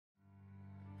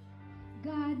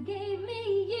God gave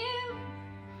me you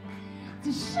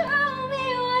to show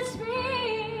me what's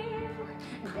real.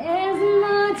 There's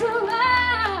more to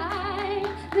life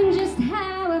than just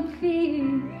how I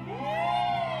feel.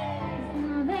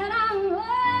 All that I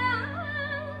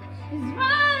want is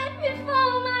right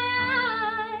before my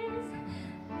eyes,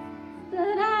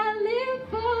 that I live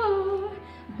for,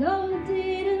 though I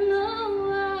didn't know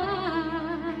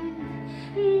why.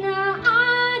 Now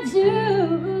I do,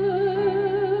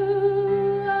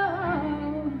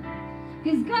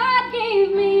 'cause God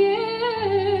gave me you.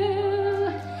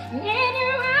 In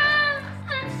your arms,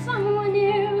 I'm someone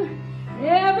new.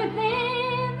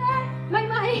 Everything that my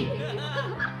mind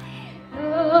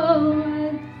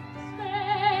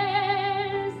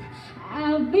says,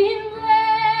 I've been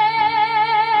blessed.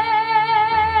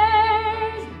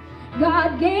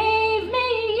 God gave me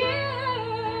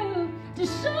you to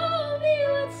show me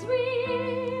what's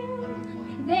real.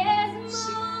 There's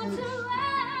more to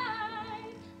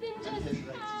life than just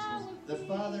how the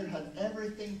Father had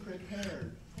everything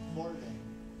prepared for them.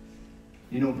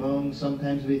 You know, Bong,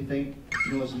 sometimes we think,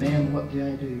 you know, as men, what do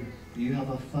I do? You have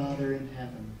a Father in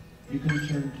heaven you can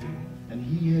turn to, and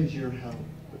He is your help.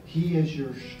 He is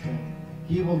your strength.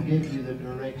 He will give you the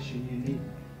direction you need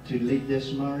to lead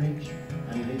this marriage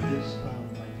and lead this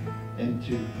family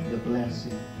into the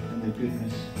blessing and the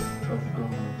goodness of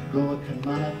God. God can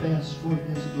manifest forth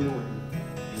His glory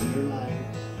in your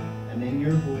lives and in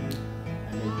your home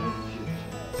and in your future.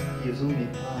 He has only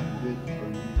planned good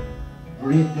for you.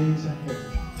 Great days ahead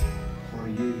for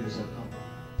you as a couple.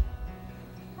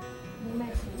 The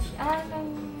message.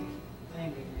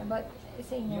 About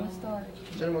sa inyo, story.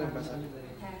 Saan mo ibasa?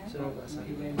 Ha? Saan mo ibasa?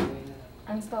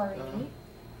 Ang story?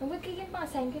 Mabot kayo pa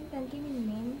assign ka tan kay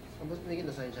Min. Abot may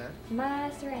kinasay siya?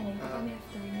 Master ano kami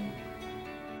after ni.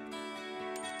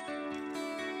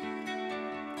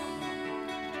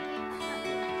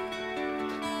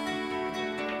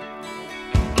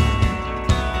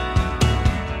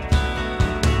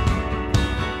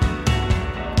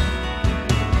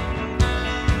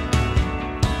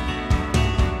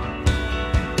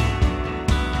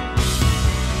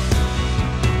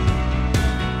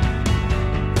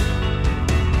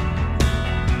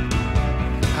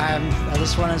 I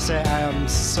just want to say I am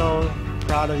so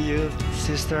proud of you,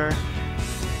 sister,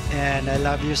 and I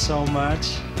love you so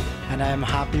much, and I am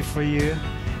happy for you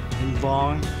and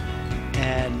Bong,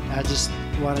 and I just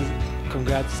want to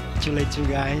congratulate you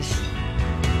guys.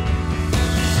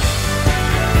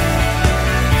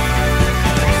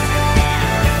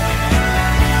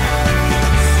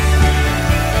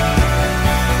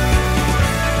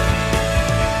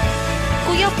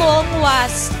 Kuya Bong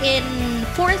was in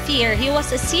 4th year. He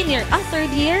was a senior.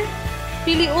 3rd year?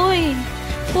 Pili, uy.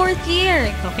 4th year.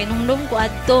 Kinumdum ko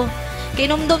adto.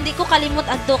 Kinumdum di ko kalimot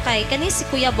adto kay kani si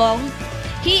Kuya Bong.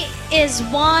 He is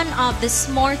one of the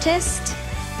smartest,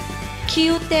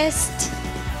 cutest,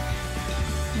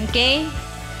 okay?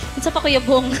 Isa pa Kuya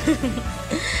Bong.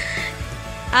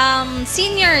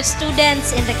 Senior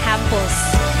students in the campus.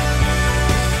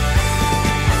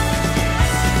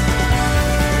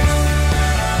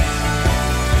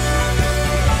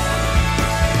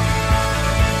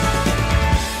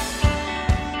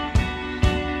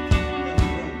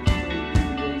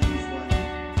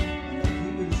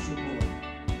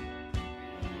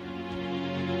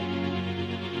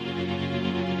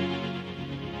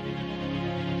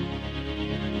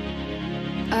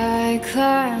 I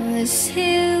climb this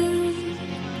hill,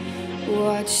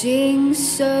 watching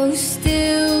so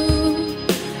still.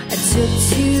 I took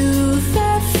to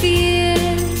the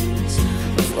fears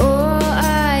of all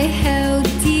I held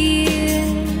dear,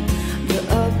 but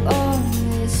up on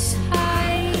this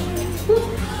high.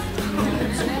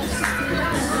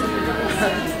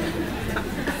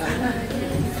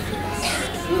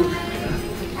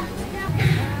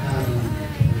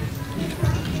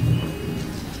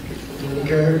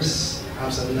 Curves,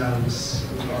 ups and downs,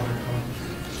 we overcome.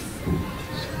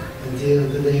 Until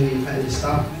the day we finally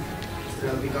stop,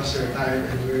 not because we're tired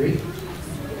and weary,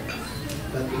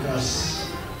 but because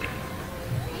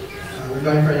we're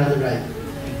going for another ride.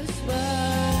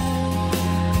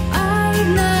 I'd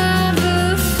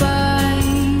never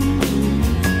find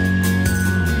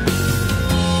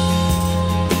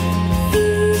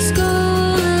these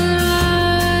golden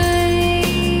eyes.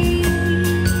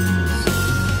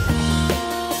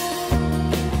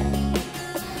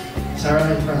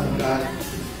 Sarah, in front of God,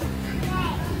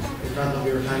 in front of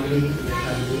your family, your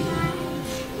family,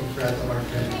 in front of our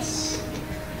friends.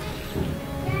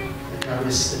 I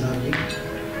promise to love you,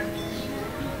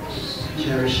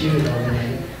 cherish you with all my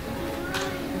life.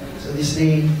 So this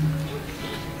day,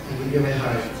 I give you my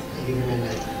heart, I give you my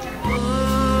life.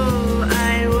 Oh,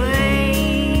 I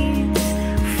wait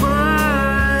for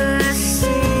the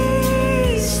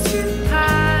seas to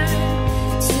part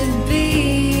to be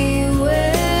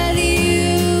with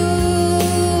you.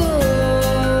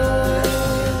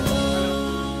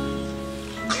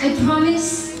 I promise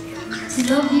to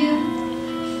love you,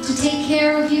 to take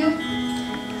care of you,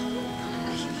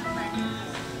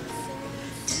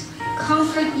 to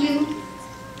comfort you.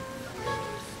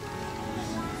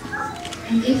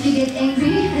 And if you get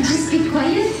angry, I just keep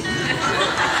quiet.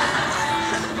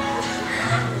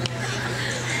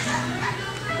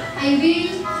 I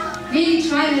really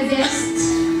try my best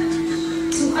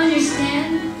to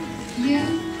understand